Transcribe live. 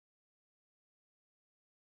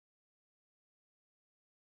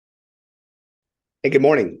Hey, good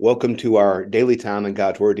morning. Welcome to our daily time in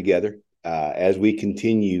God's Word together as we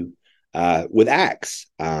continue with Acts.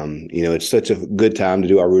 It's such a good time to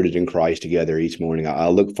do our Rooted in Christ together each morning. I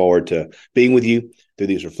look forward to being with you through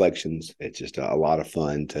these reflections. It's just a lot of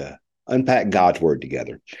fun to unpack God's Word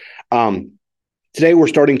together. Today, we're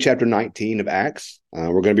starting chapter 19 of Acts.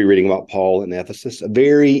 We're going to be reading about Paul in Ephesus, a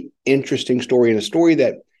very interesting story, and a story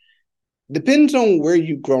that depends on where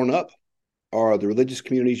you've grown up or the religious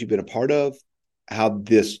communities you've been a part of. How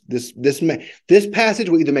this passage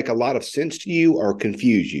will either make a lot of sense to you or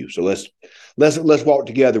confuse you. So let's walk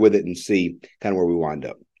together with it and see kind of where we wind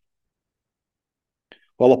up.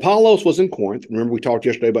 Well, Apollos was in Corinth. Remember, we talked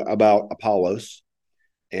yesterday about Apollos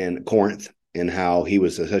and Corinth and how he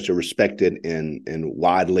was such a respected and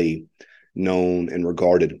widely known and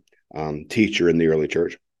regarded teacher in the early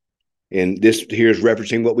church. And this here is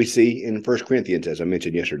referencing what we see in 1 Corinthians, as I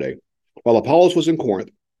mentioned yesterday. While Apollos was in Corinth,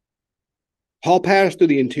 Paul passed through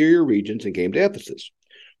the interior regions and came to Ephesus,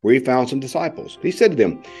 where he found some disciples. He said to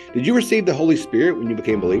them, "Did you receive the Holy Spirit when you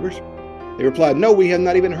became believers?" They replied, "No, we have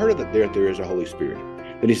not even heard of that there is a Holy Spirit."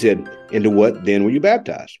 Then he said, "Into what then were you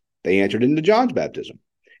baptized?" They answered, "Into John's baptism."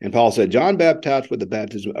 And Paul said, "John baptized with the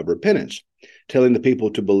baptism of repentance, telling the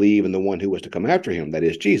people to believe in the one who was to come after him, that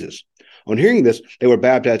is Jesus." On hearing this, they were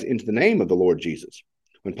baptized into the name of the Lord Jesus.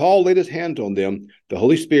 When Paul laid his hands on them, the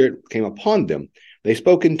Holy Spirit came upon them. They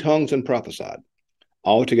spoke in tongues and prophesied.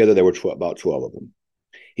 Altogether, there were about 12 of them.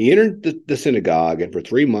 He entered the synagogue and for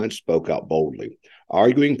 3 months spoke out boldly,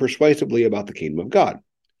 arguing persuasively about the kingdom of God.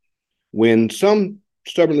 When some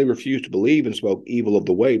stubbornly refused to believe and spoke evil of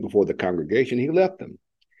the way before the congregation, he left them.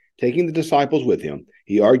 Taking the disciples with him,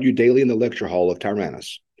 he argued daily in the lecture hall of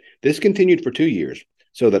Tyrannus. This continued for 2 years,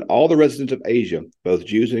 so that all the residents of Asia, both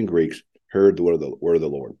Jews and Greeks, heard the word of the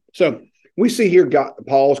Lord. So we see here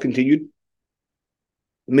Paul's continued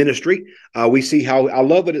ministry. We see how, I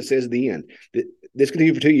love what it says at the end. This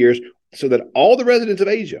continued for 2 years, so that all the residents of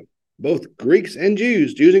Asia, both Greeks and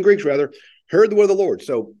Jews and Greeks rather, heard the word of the Lord.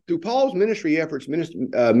 So through Paul's missionary efforts,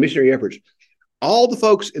 all the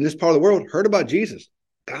folks in this part of the world heard about Jesus.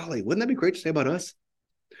 Golly, wouldn't that be great to say about us?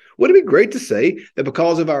 Wouldn't it be great to say that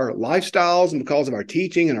because of our lifestyles and because of our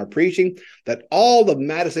teaching and our preaching, that all of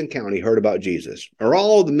Madison County heard about Jesus, or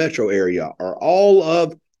all of the metro area, or all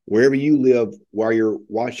of wherever you live while you're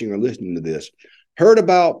watching or listening to this, heard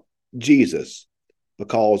about Jesus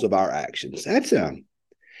because of our actions?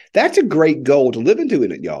 That's a great goal to live into,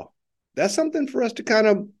 isn't it, y'all? That's something for us to kind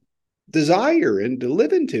of desire and to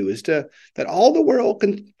live into, is that all the world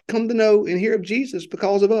can come to know and hear of Jesus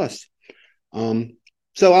because of us.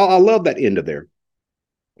 So I love that end of there.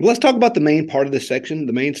 Well, let's talk about the main part of this section,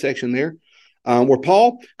 the main section there, where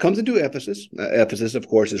Paul comes into Ephesus. Ephesus, of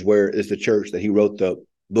course, is the church that he wrote the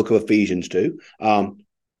book of Ephesians to. Paul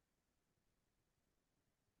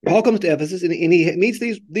comes to Ephesus and he meets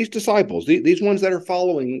these disciples, these ones that are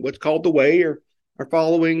following what's called the way, or are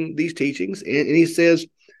following these teachings. And he says,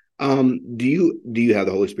 do you have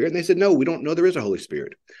the Holy Spirit? And they said, "No, we don't know there is a Holy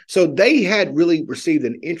Spirit." So they had really received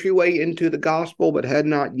an entryway into the gospel, but had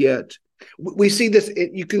not yet. We see this.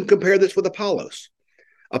 You can compare this with Apollos.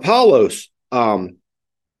 Apollos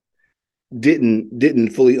didn't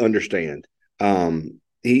fully understand.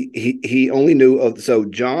 He only knew of so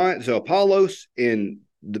Apollos, in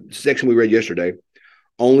the section we read yesterday,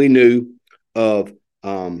 only knew of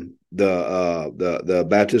the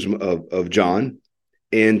baptism of John.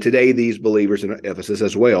 And today, these believers in Ephesus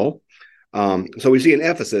as well. So we see in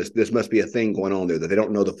Ephesus, this must be a thing going on there, that they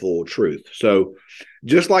don't know the full truth. So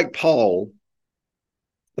just like Priscilla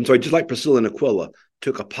and Aquila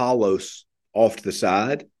took Apollos off to the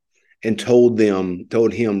side and told him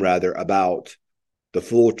about the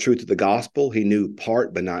full truth of the gospel. He knew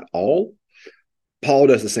part, but not all. Paul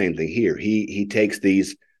does the same thing here. He takes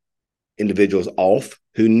these individuals off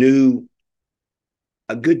who knew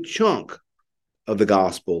a good chunk of the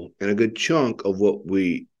gospel and a good chunk of what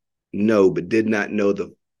we know, but did not know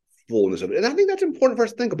the fullness of it. And I think that's important for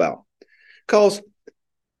us to think about, because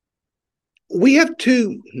we have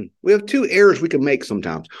two errors we can make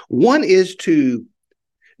sometimes. One is to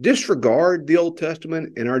disregard the Old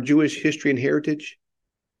Testament and our Jewish history and heritage.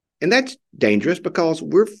 And that's dangerous, because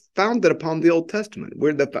we're founded upon the Old Testament.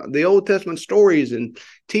 We're the Old Testament stories and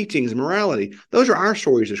teachings and morality. Those are our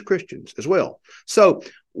stories as Christians as well. So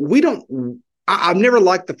I've never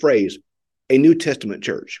liked the phrase a New Testament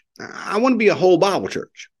church. I want to be a whole Bible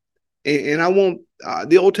church. And I want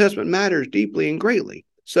the Old Testament matters deeply and greatly.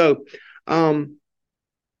 So that's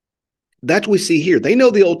what we see here. They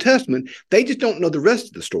know the Old Testament. They just don't know the rest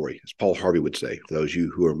of the story, as Paul Harvey would say, for those of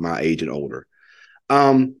you who are my age and older.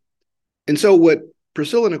 And so what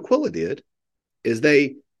Priscilla and Aquila did is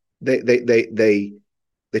they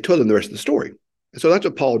told them the rest of the story. And so that's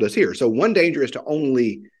what Paul does here. So one danger is to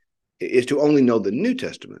only know the New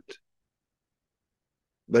Testament.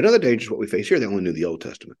 But another danger is what we face here. They only knew the Old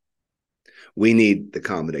Testament. We need the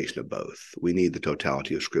combination of both. We need the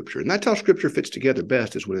totality of Scripture. And that's how Scripture fits together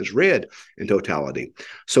best, is when it's read in totality.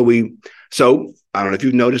 So I don't know if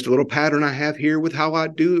you've noticed a little pattern I have here with how I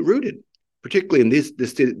do Rooted, particularly in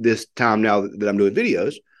this time now that I'm doing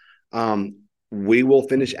videos. We will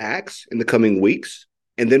finish Acts in the coming weeks,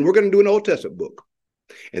 and then we're going to do an Old Testament book.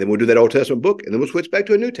 And then we'll do that Old Testament book, and then we'll switch back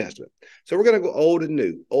to a New Testament. So we're going to go old and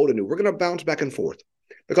new, old and new. We're going to bounce back and forth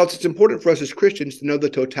because it's important for us as Christians to know the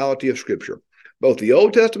totality of Scripture, both the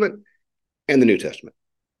Old Testament and the New Testament.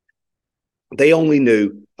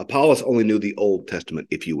 Apollos only knew the Old Testament,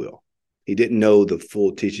 if you will. He didn't know the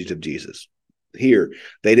full teachings of Jesus. Here,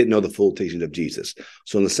 they didn't know the full teachings of Jesus.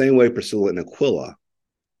 So in the same way Priscilla and Aquila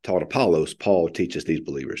taught Apollos, Paul teaches these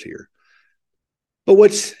believers here. But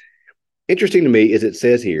what's interesting to me is it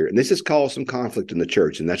says here, and this has caused some conflict in the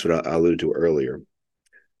church, and that's what I alluded to earlier.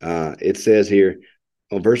 It says here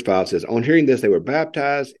on verse 5, it says, on hearing this, they were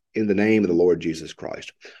baptized in the name of the Lord Jesus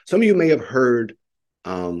Christ. Some of you may have heard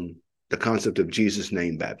the concept of Jesus'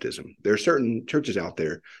 name baptism. There are certain churches out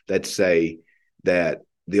there that say that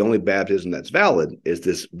the only baptism that's valid is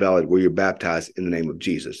this valid where you're baptized in the name of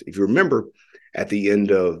Jesus. If you remember at the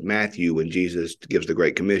end of Matthew, when Jesus gives the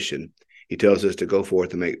Great Commission, he tells us to go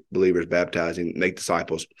forth and make believers make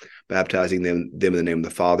disciples, baptizing them in the name of the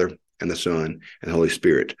Father and the Son and the Holy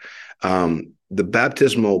Spirit. The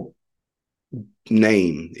baptismal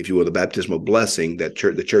name, if you will, the baptismal blessing that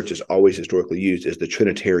the church has always historically used is the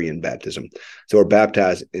Trinitarian baptism. So we're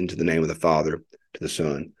baptized into the name of the Father, to the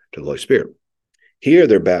Son, to the Holy Spirit. Here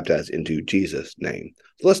they're baptized into Jesus' name.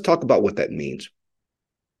 So let's talk about what that means.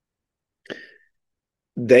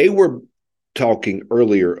 They were talking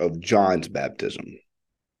earlier of John's baptism.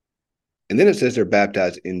 And then it says they're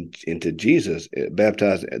baptized into Jesus.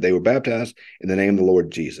 They were baptized in the name of the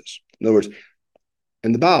Lord Jesus. In other words,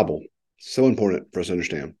 in the Bible, so important for us to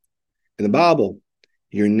understand. In the Bible,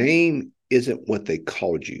 your name isn't what they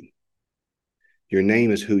called you. Your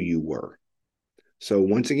name is who you were. So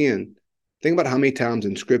once again, think about how many times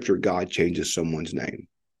in Scripture God changes someone's name.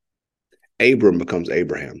 Abram becomes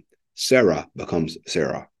Abraham. Sarah becomes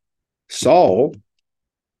Sarah. Saul,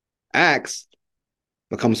 Acts,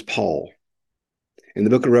 becomes Paul. In the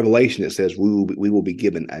book of Revelation, it says we will be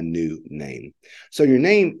given a new name. So your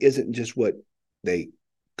name isn't just what they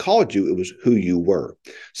called you, it was who you were.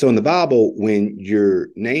 So in the Bible, when your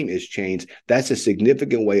name is changed, that's a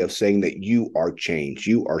significant way of saying that you are changed,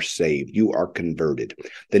 you are saved, you are converted.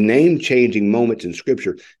 The name changing moments in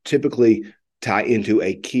Scripture typically tie into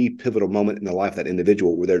a key pivotal moment in the life of that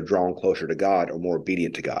individual where they're drawn closer to God or more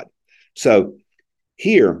obedient to God. So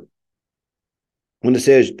here, when it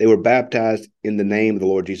says they were baptized in the name of the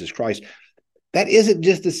Lord Jesus Christ, that isn't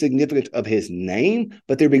just the significance of his name,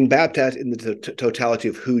 but they're being baptized in the totality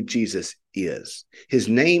of who Jesus is. His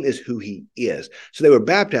name is who he is. So they were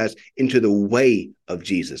baptized into the way of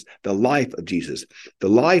Jesus, the life of Jesus, the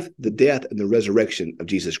life, the death, and the resurrection of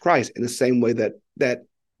Jesus Christ, in the same way that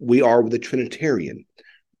we are with the Trinitarian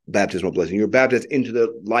baptismal blessing. You're baptized into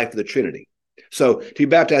the life of the Trinity. So to be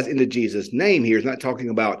baptized into Jesus' name here is not talking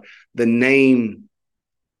about the name,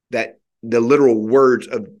 that the literal words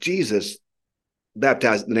of Jesus,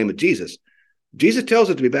 baptized in the name of Jesus. Jesus tells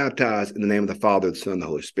us to be baptized in the name of the Father, the Son, and the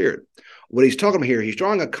Holy Spirit. What he's talking about here, he's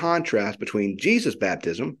drawing a contrast between Jesus'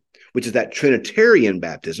 baptism, which is that Trinitarian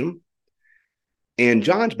baptism, and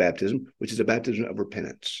John's baptism, which is a baptism of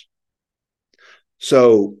repentance.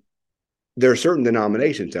 So there are certain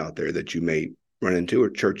denominations out there that you may run into, or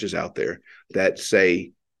churches out there that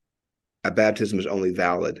say a baptism is only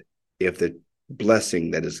valid if the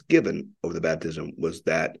blessing that is given over the baptism was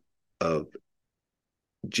that of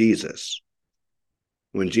Jesus.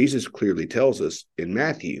 When Jesus clearly tells us in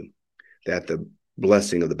Matthew that the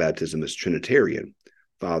blessing of the baptism is Trinitarian,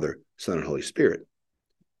 Father, Son, and Holy Spirit.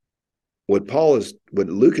 What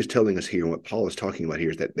Luke is telling us here, and what Paul is talking about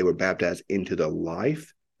here, is that they were baptized into the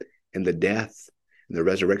life and the death and the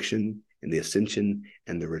resurrection and the ascension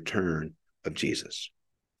and the return of Jesus.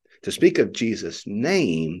 To speak of Jesus'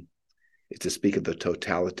 name is to speak of the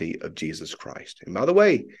totality of Jesus Christ. And by the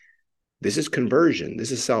way, this is conversion.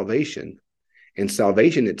 This is salvation. And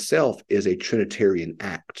salvation itself is a Trinitarian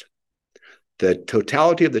act. The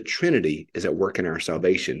totality of the Trinity is at work in our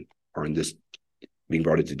salvation, or in this being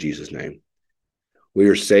brought into Jesus' name. We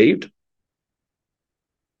are saved.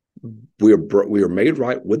 We are made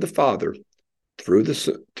right with the Father through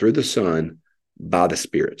the Son by the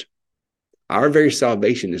Spirit. Our very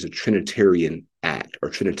salvation is a Trinitarian or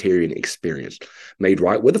Trinitarian experience, made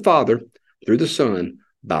right with the Father through the Son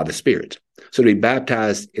by the Spirit. So to be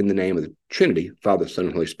baptized in the name of the Trinity, Father, Son,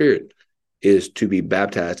 and Holy Spirit, is to be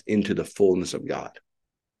baptized into the fullness of God.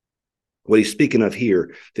 What he's speaking of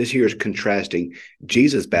here, this here is contrasting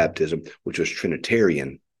Jesus' baptism, which was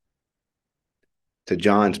Trinitarian, to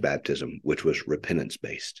John's baptism, which was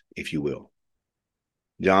repentance-based, if you will.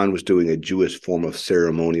 John was doing a Jewish form of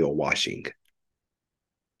ceremonial washing.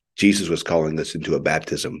 Jesus was calling us into a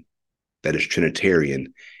baptism that is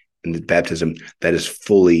Trinitarian, and the baptism that is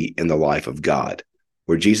fully in the life of God,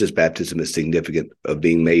 where Jesus' baptism is significant of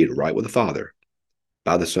being made right with the Father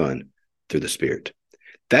by the Son through the Spirit.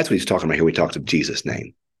 That's what he's talking about here when he talks of Jesus'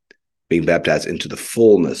 name, being baptized into the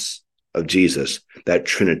fullness of Jesus, that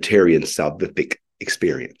Trinitarian salvific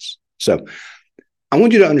experience. So I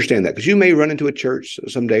want you to understand that, because you may run into a church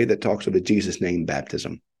someday that talks of the Jesus name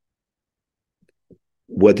baptism.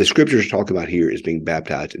 What the scriptures talk about here is being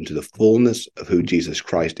baptized into the fullness of who Jesus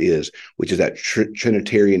Christ is, which is that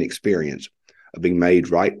Trinitarian experience of being made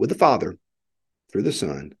right with the Father through the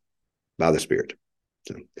Son by the Spirit.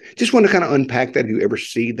 So just want to kind of unpack that. If you ever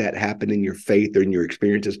see that happen in your faith or in your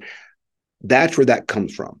experiences, that's where that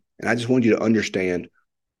comes from. And I just want you to understand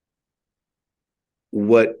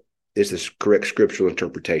what is the correct scriptural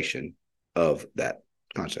interpretation of that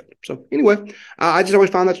concept. So anyway, I just always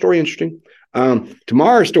find that story interesting.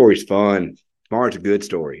 Tomorrow's story is fun. Tomorrow's a good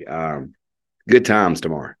story. Good times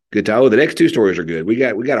tomorrow. Good time. Oh, the next two stories are good. We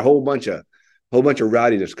got a whole bunch of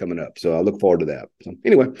rowdiness coming up. So I look forward to that. So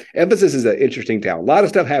anyway, Ephesus is an interesting town. A lot of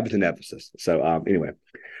stuff happens in Ephesus. So anyway,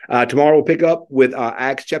 tomorrow we'll pick up with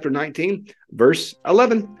Acts chapter 19, verse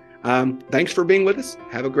 11. Thanks for being with us.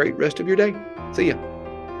 Have a great rest of your day. See ya.